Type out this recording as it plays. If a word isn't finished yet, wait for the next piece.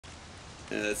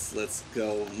Let's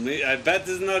go. I bet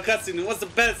there's another cutscene. What's the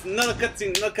best? Another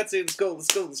cutscene. Another cutscene. Let's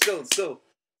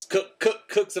go.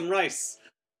 Cook some rice.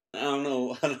 I don't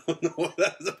know what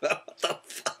that's about. What the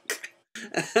fuck?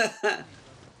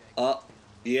 Oh,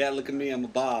 yeah. Look at me. I'm a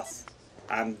boss.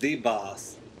 I'm the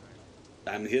boss.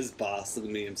 I'm his boss. Look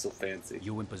at me. I'm so fancy.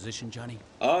 You in position, Johnny?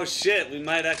 Oh shit. We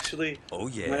might actually. Oh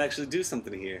yeah. We might actually do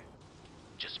something here.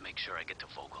 Just make sure I get to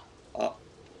Vogel.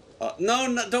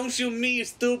 No, don't shoot me, you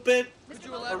stupid!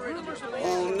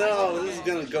 Oh no, this is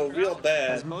gonna go real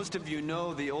bad. As most of you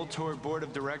know, the Ultor board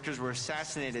of directors were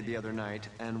assassinated the other night,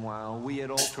 and while we at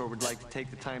Ultor would like to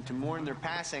take the time to mourn their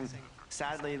passing,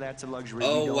 sadly that's a luxury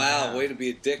we don't have. Way to be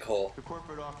a dickhole. The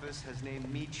corporate office has named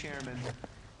me chairman,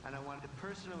 and I wanted to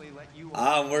personally let you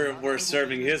all we're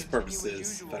serving his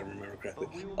purposes, if I remember correctly.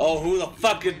 Oh, who the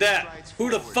fuck is that?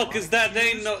 Who the fuck is that?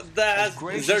 They ain't no that has,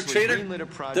 is there a traitor?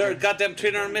 There a goddamn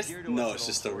traitor on miss? No, it's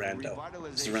just a rando.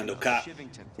 It's a rando cop.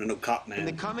 Rando cop man. In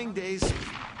the coming days.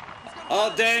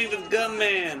 Oh dang, the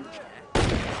gunman!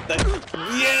 Yeah,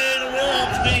 the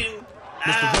wolves, man!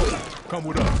 Ow! Come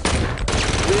with us.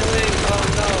 Really? Oh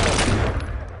no!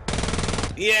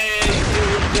 Yeah,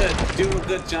 you're doing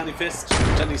good, Johnny Fist,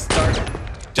 Johnny Stark,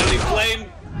 Johnny Flame.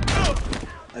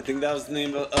 I think that was the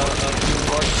name of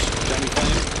Johnny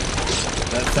Flame.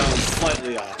 That sounds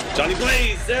slightly off. Johnny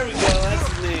Blaze. There we go. That's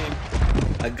his name.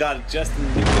 I got it just in the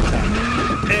nick of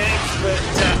time. Expert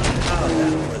time.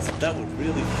 Oh, that would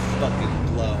really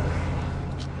fucking blow.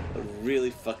 That would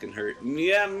really fucking hurt.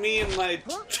 Yeah, me and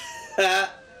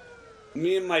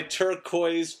my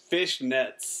turquoise fish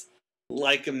nets.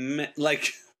 Like I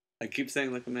keep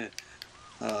saying like a man,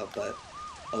 but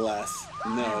alas,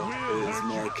 no, it is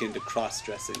more akin to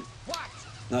cross-dressing.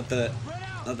 Not that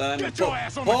I'm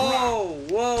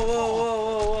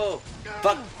whoa!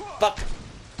 Fuck!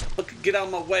 Get out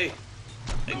of my way!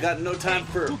 I got no time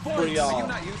for y'all.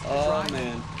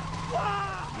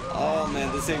 Oh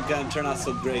man, this ain't gonna turn out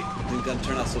so great. It ain't gonna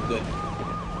turn out so good.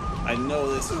 I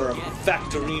know this for a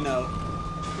factorino.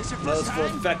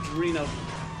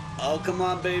 Oh, come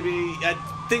on, baby. I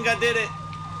think I did it.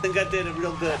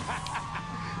 Real good.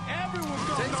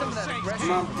 Come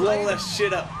on, blow that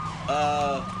shit up.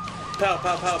 Pow.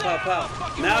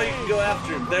 Now you can go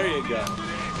after him. There you go.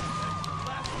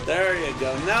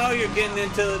 Now you're getting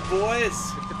into it,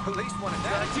 boys. We're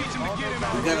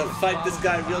gonna fight this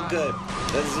guy real good.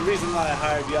 That's the reason why I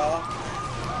hired y'all.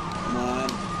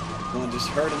 Come on, just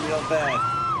hurt him real bad.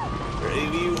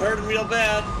 You hurt him real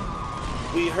bad.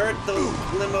 We hurt the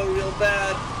limo real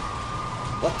bad.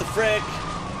 What the frick?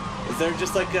 Is there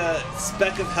just like a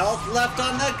speck of health left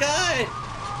on that guy?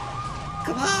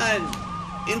 Come on!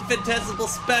 Infinitesimal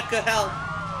speck of health.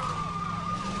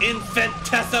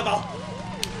 Infinitesimal!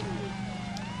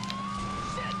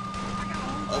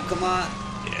 Oh, come on.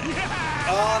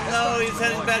 Yeah. Oh no, he's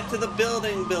heading back to the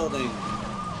building.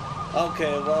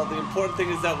 Okay, well, the important thing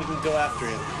is that we can go after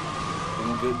him.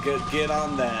 We can get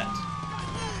on that.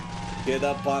 Get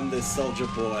up on this soldier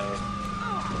boy.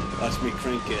 Watch me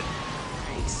crank it.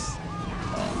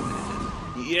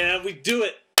 Oh man. Yeah, we do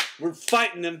it. We're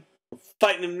fighting him. We're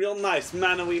fighting him real nice.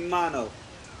 Mano-y-mano.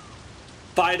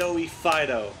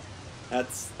 Fido-y-fido.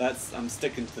 That's I'm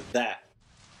sticking to that.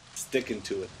 Sticking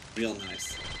to it. Real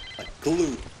nice. Like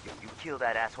glue. You killed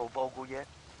that asshole Vogel yet?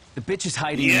 The bitch is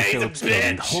hiding in the Phillips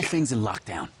building. The whole thing's in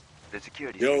lockdown. The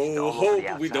security Yo,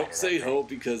 hope we don't say hope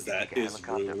because that is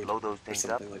rude or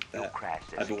something like that.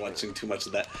 I've been watching too much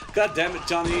of that. God damn it,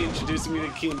 Johnny, introducing me to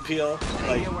Key and Peele.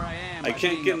 Like, I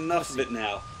can't get enough of it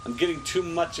now. I'm getting too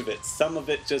much of it. Some of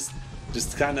it just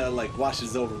kind of like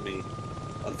washes over me,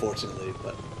 unfortunately.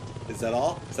 But is that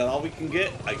all? Is that all we can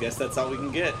get? I guess that's all we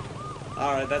can get.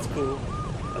 All right, that's cool.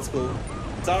 That's cool.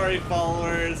 Sorry,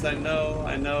 followers. I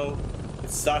know. It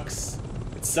sucks.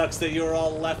 It sucks that you're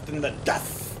all left in the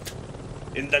dust.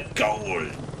 In the gold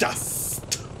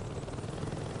dust.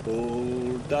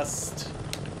 Gold dust.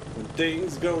 When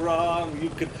things go wrong, you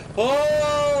could.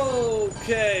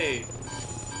 Okay.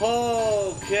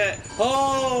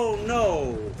 Oh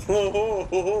no.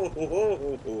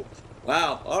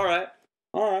 Wow. All right.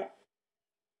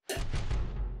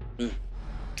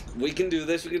 We can do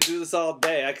this. We can do this all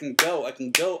day. I can go. I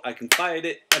can fight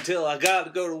it until I gotta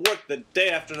go to work the day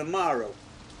after tomorrow.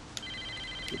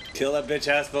 Kill that bitch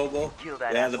ass Vogel.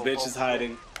 Yeah, the bitch is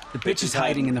hiding. The bitch is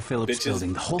hiding in the Phillips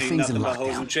building. The whole thing's in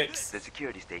lockdown. The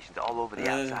security station's all over the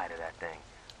outside of that thing.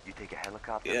 You take a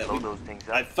helicopter and blow those things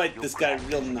up. I fight this guy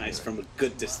real nice from a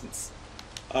good distance.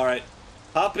 All right,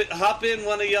 hop in,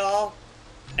 one of y'all.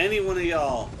 Any one of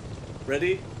y'all.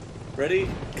 Ready?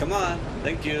 Come on.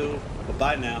 Thank you.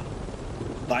 Bye now.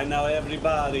 Bye now,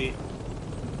 everybody.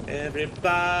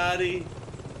 Everybody,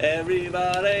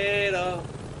 everybody, no.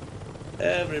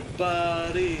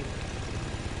 Everybody.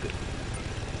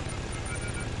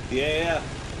 Yeah,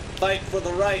 fight for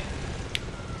the right.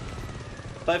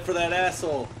 Fight for that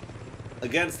asshole.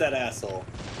 Against that asshole.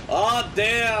 Oh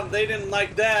damn, they didn't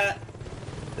like that.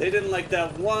 They didn't like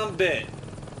that one bit.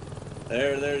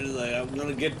 They're like, I'm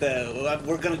gonna get that.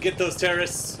 We're gonna get those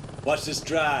terrorists. Watch this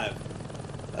drive.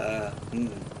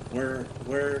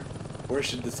 Where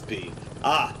should this be?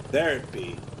 Ah, there it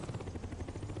be.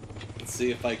 Let's see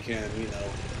if I can, you know,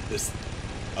 just.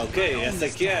 Okay, yes I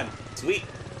can. Sweet.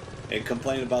 And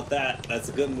complain about that. That's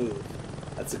a good move.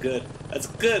 That's good. That's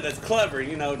clever,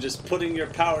 you know, just putting your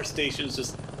power stations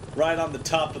just right on the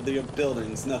top of your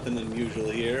buildings. Nothing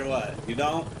unusual here. What? You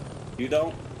don't? You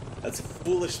don't? That's a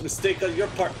foolish mistake on your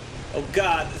part. Oh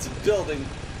god, it's a building.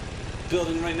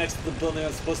 Building right next to the building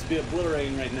I'm supposed to be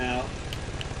obliterating right now.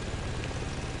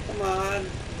 Come on.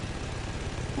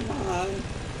 Come on.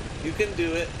 You can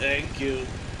do it. Thank you.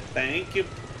 Thank you.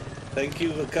 Thank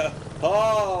you.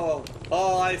 Oh,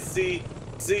 I see.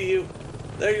 See you.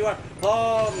 There you are.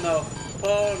 Oh no.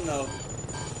 Oh no.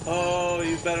 Oh,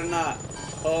 you better not.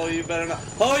 Oh, you better not.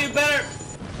 Oh, you better.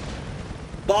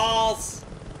 Balls.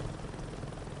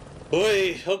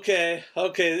 Oi, okay.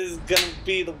 Okay, this is gonna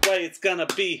be the way it's gonna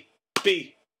be.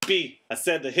 I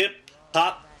said the hip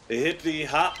hop, the hippity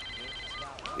hop.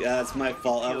 Yeah, that's my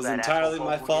fault. That was entirely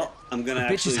my fault. I'm gonna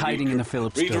actually hiding in the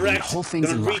Phillips building. redirect. The whole thing's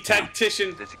gonna in lockdown.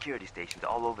 retactician. The security station's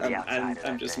all over the outside.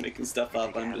 I'm just making stuff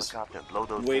up. I'm just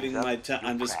waiting waiting my time.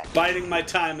 I'm just biding my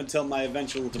time until my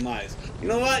eventual demise. You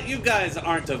know what? You guys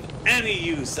aren't of any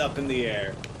use up in the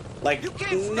air. Like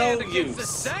no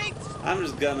use. I'm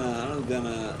just gonna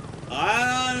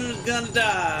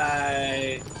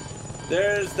die.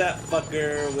 There's that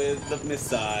fucker with the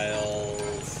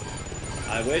missiles.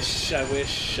 I wish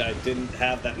I didn't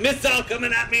have that missile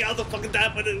coming at me all the fucking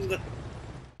time.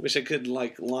 Wish I could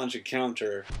like launch a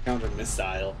counter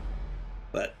missile,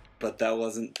 but that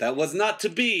was not to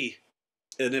be.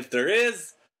 And if there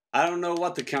is, I don't know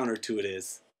what the counter to it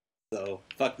is. So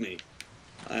fuck me.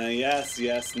 Yes,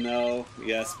 no,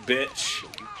 yes, bitch.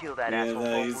 You kill that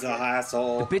asshole. He's an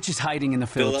asshole. The bitch is hiding in the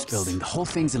Phillips building. The whole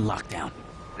thing's in lockdown.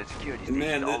 The security station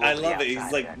Man, all I over love the it. He's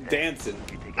outside like of that thing. dancing.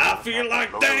 You take I a feel look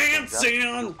like blow those things up, dancing.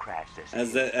 you'll crash this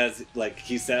thing. As like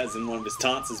he says in one of his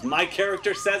taunts, as my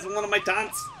character says in one of my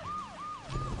taunts.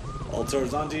 All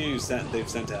tours onto you. They've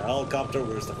sent a helicopter.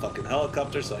 Where's the fucking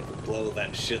helicopter so I can blow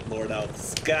that shitlord out of the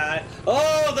sky?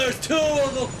 Oh, there's two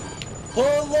of them.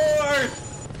 Oh Lord,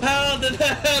 how did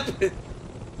that happen?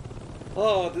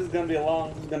 Oh, this is gonna be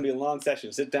a long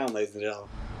session. Sit down, ladies and gentlemen.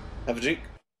 Have a drink,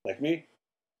 like me.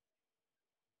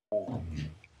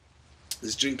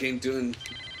 This drink ain't doing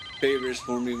favors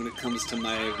for me when it comes to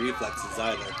my reflexes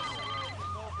either.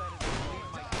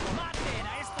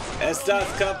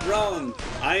 Estas cabrón,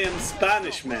 I am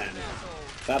Spanish man.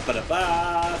 Ba ba da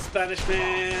ba, Spanish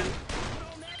man.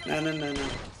 Na na na na.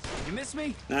 You miss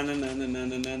me? Na na na na na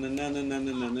na na na na na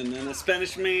na na na.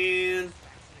 Spanish man.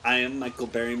 I am Michael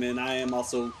Berryman. I am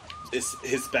also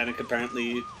Hispanic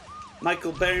apparently.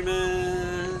 Michael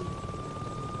Berryman.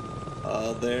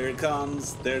 Oh, there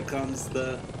comes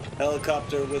the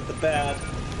helicopter with the bat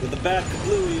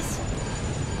kablooies.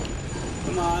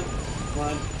 Come on,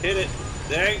 hit it.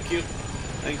 Thank you,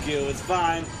 it's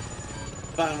fine.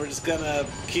 We're just gonna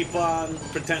keep on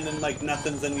pretending like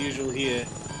nothing's unusual here.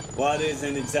 What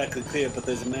isn't exactly clear, but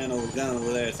there's a man over gun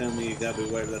over there telling me you gotta be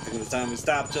aware of that thing. It was time we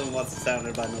stop, chilling, what's the sound,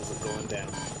 everybody knows what's going down.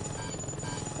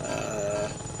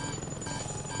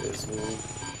 This one.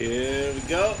 Here we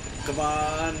go. Come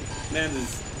on. Man, this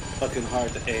is fucking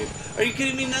hard to aim. Are you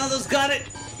kidding me? None of those got it?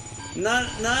 None?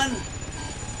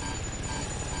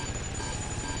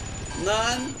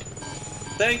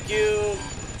 Thank you.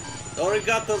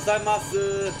 Arigato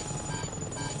gozaimasu.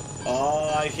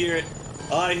 Oh, I hear it.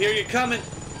 Oh, I hear you coming.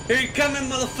 Here you coming,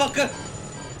 motherfucker.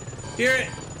 Hear it.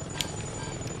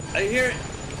 I hear it.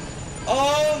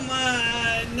 Oh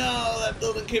my, no, that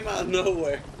building came out of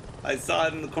nowhere. I saw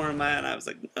it in the corner of my eye and I was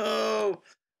like, no.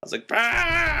 I was like,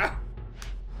 bah!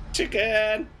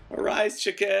 Chicken! Arise,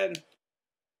 chicken!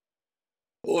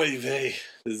 Oy vey.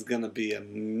 This is gonna be a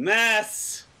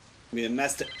mess. It's gonna be a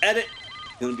mess to edit.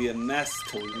 It's gonna be a mess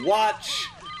to watch.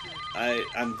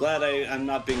 I'm glad I'm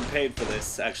not being paid for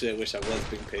this. Actually, I wish I was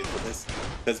being paid for this.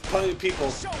 Because plenty of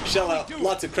people shell out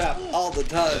lots of crap all the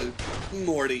time.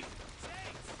 Morty.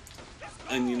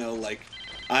 And you know, like,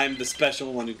 I'm the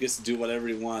special one who gets to do whatever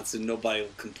he wants and nobody will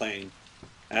complain.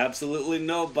 Absolutely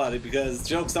nobody, because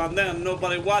joke's on them,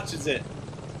 nobody watches it.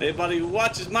 Anybody who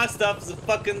watches my stuff is a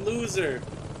fucking loser.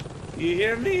 You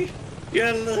hear me? You're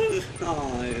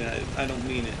oh, I don't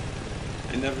mean it.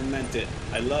 I never meant it.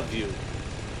 I love you.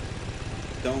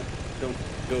 Don't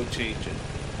go change it.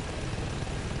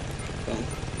 Don't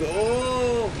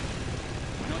go.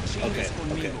 Okay.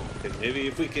 Maybe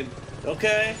if we can.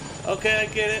 Okay, I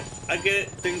get it.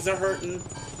 Things are hurting.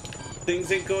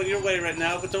 Things ain't going your way right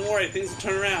now, but don't worry. Things will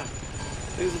turn around.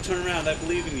 I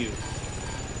believe in you.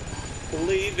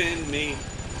 Believe in me,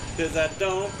 'cause I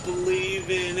don't believe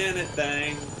in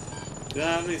anything.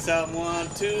 Got me someone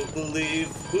to believe,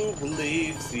 who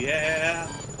believes, yeah.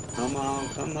 Come on.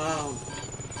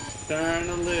 Turn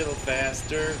a little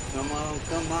faster. Come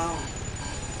on.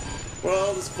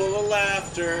 World is full of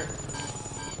laughter.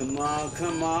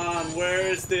 Come on,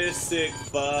 where's this sick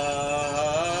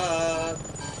fuck?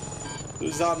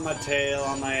 Who's on my tail,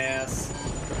 on my ass?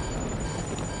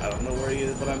 I don't know where he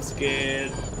is, but I'm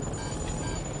scared.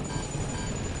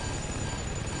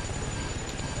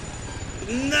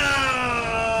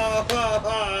 No!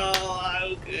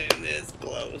 Okay,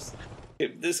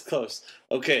 this close.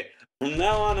 Okay, from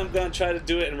now on I'm going to try to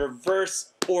do it in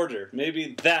reverse order.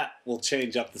 Maybe that will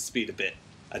change up the speed a bit.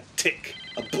 A tick.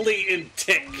 A blatant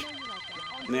tick.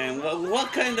 Man,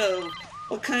 what kind of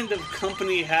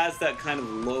company has that kind of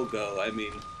logo? I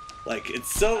mean, like,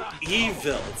 it's so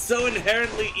evil. It's so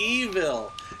inherently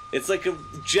evil. It's like a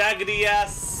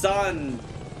jaggedy-ass sun.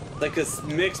 Like a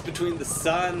mix between the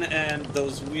sun and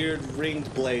those weird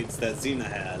ringed blades that Xena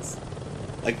has.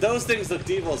 Like, those things looked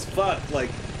evil as fuck.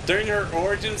 Like, during her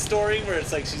origin story where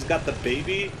it's like she's got the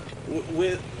baby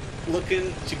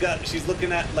she's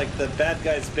looking at like the bad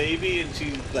guy's baby, and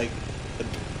she like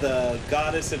the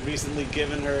goddess had recently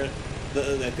given her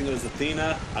I think it was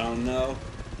Athena, I don't know,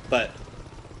 but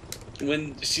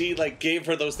when she like gave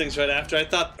her those things right after, I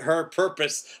thought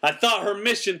her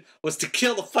mission was to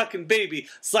kill the fucking baby,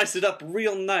 slice it up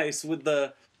real nice with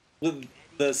the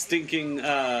stinking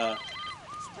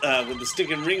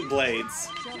ring blades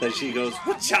that she goes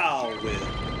 "Wachow" with,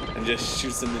 and just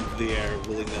shoots them into the air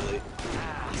willy-nilly.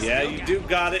 Yeah, you do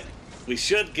got it. We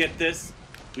should get this.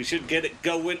 We should get it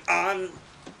going on.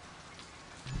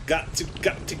 Got to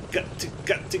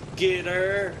get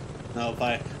her. No,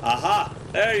 aha!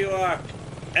 There you are.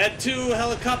 Ed 2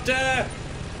 helicopter.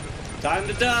 Time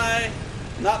to die.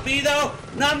 Not me though.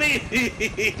 Not me.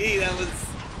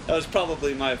 that was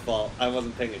probably my fault. I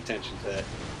wasn't paying attention to it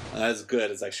as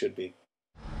good as I should be.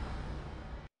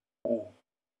 Oh.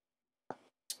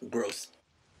 Gross.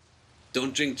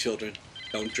 Don't drink, children.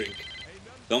 Don't drink.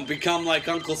 Don't become like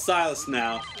Uncle Silas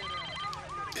now.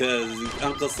 Because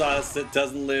Uncle Silas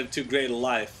doesn't live too great a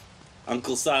life.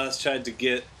 Uncle Silas tried to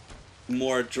get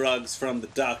more drugs from the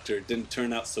doctor. Didn't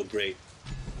turn out so great.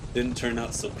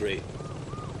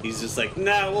 He's just like,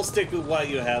 nah, we'll stick with what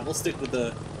you have. We'll stick with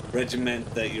the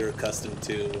regiment that you're accustomed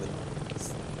to. And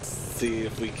see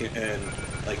if we can, and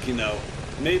like, you know,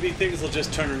 maybe things will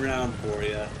just turn around for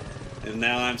you. And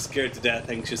now I'm scared to death,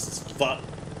 anxious as fuck.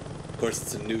 Of course,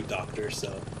 it's a new doctor,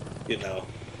 so, you know,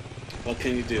 what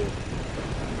can you do?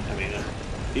 I mean,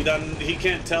 he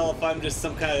can't tell if I'm just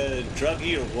some kind of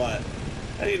druggie or what.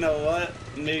 And you know what?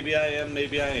 Maybe I am,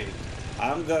 maybe I ain't.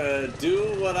 I'm gonna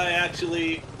do what I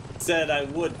actually said I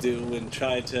would do and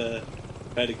try to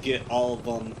get all of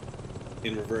them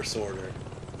in reverse order.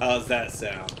 How's that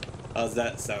sound?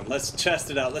 Let's test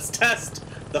it out. Let's test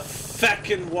the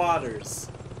feckin' waters.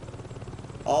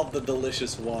 All the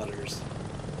delicious waters.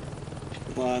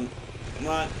 Come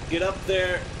on, get up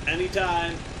there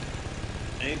anytime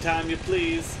you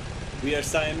please. We are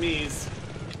Siamese.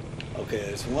 Okay,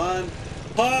 there's one.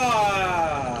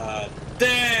 Hot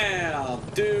damn,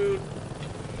 dude.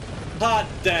 Hot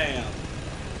damn.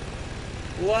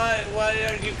 Why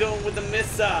aren't you going with the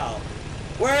missile?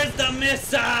 Where's the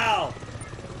missile?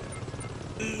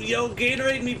 Yo,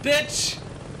 Gatorade me, bitch.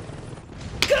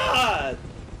 God.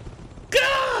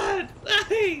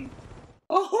 Hey.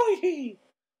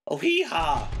 Oh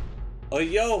hee-ha. Oh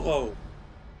yo-ho.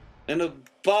 And a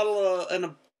bottle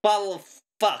of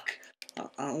fuck.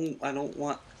 I don't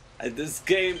want this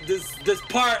game. This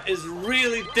part is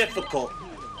really difficult.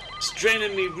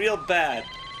 Straining me real bad.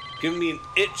 Giving me an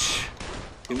itch.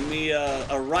 Giving me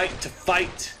a right to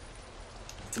fight.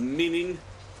 It's a meaning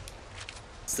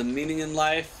in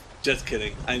life. Just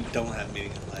kidding. I don't have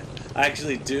meaning in life. I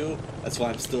actually do. That's why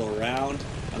I'm still around,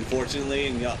 unfortunately.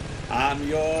 And I'm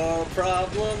your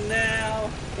problem now.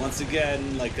 Once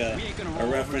again, like a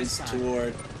reference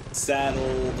toward sad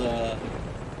old,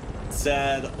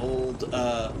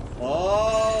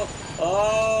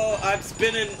 I'm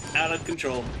spinning out of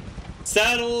control.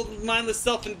 Sad old mindless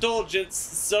self-indulgence,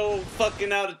 so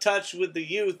fucking out of touch with the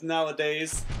youth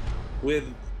nowadays, with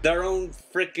their own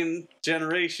frickin'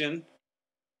 generation.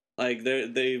 Like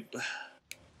they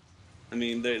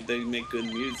make good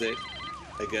music.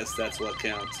 I guess that's what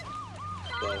counts.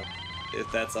 So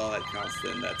if that's all that counts,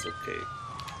 then that's okay,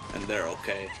 and they're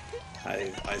okay. I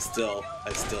still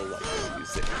like their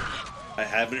music. I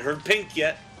haven't heard Pink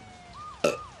yet.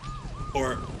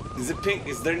 Or is it Pink?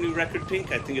 Is their new record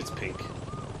Pink? I think it's Pink.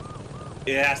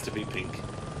 It has to be Pink.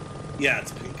 Yeah,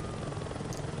 it's Pink.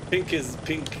 Pink is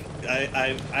Pink.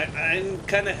 I'm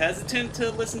kind of hesitant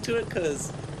to listen to it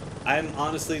because I'm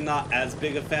honestly not as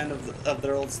big a fan of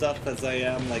their old stuff as I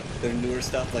am like their newer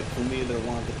stuff. Like for me, they're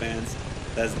one of the bands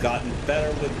that's gotten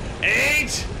better with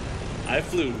age. I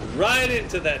flew right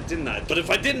into that, didn't I? But if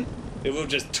I didn't, it would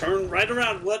just turn right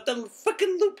around. What the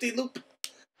fucking loop-de-loop,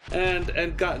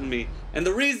 and gotten me. And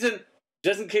the reason,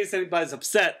 just in case anybody's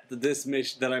upset that this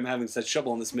mission, that I'm having such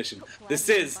trouble on this mission, this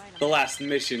is the last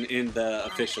mission in the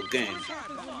official game,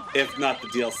 if not the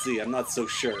DLC. I'm not so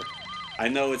sure. I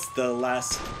know it's the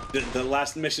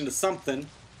last mission to something.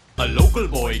 A local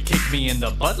boy kicked me in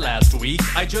the butt last week.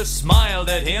 I just smiled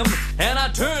at him and I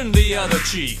turned the other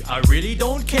cheek. I really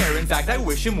don't care, in fact I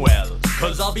wish him well,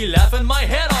 'cause I'll be laughing my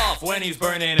head off when he's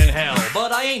burning in hell.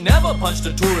 But I ain't never punched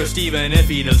a tourist even if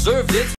he deserved it.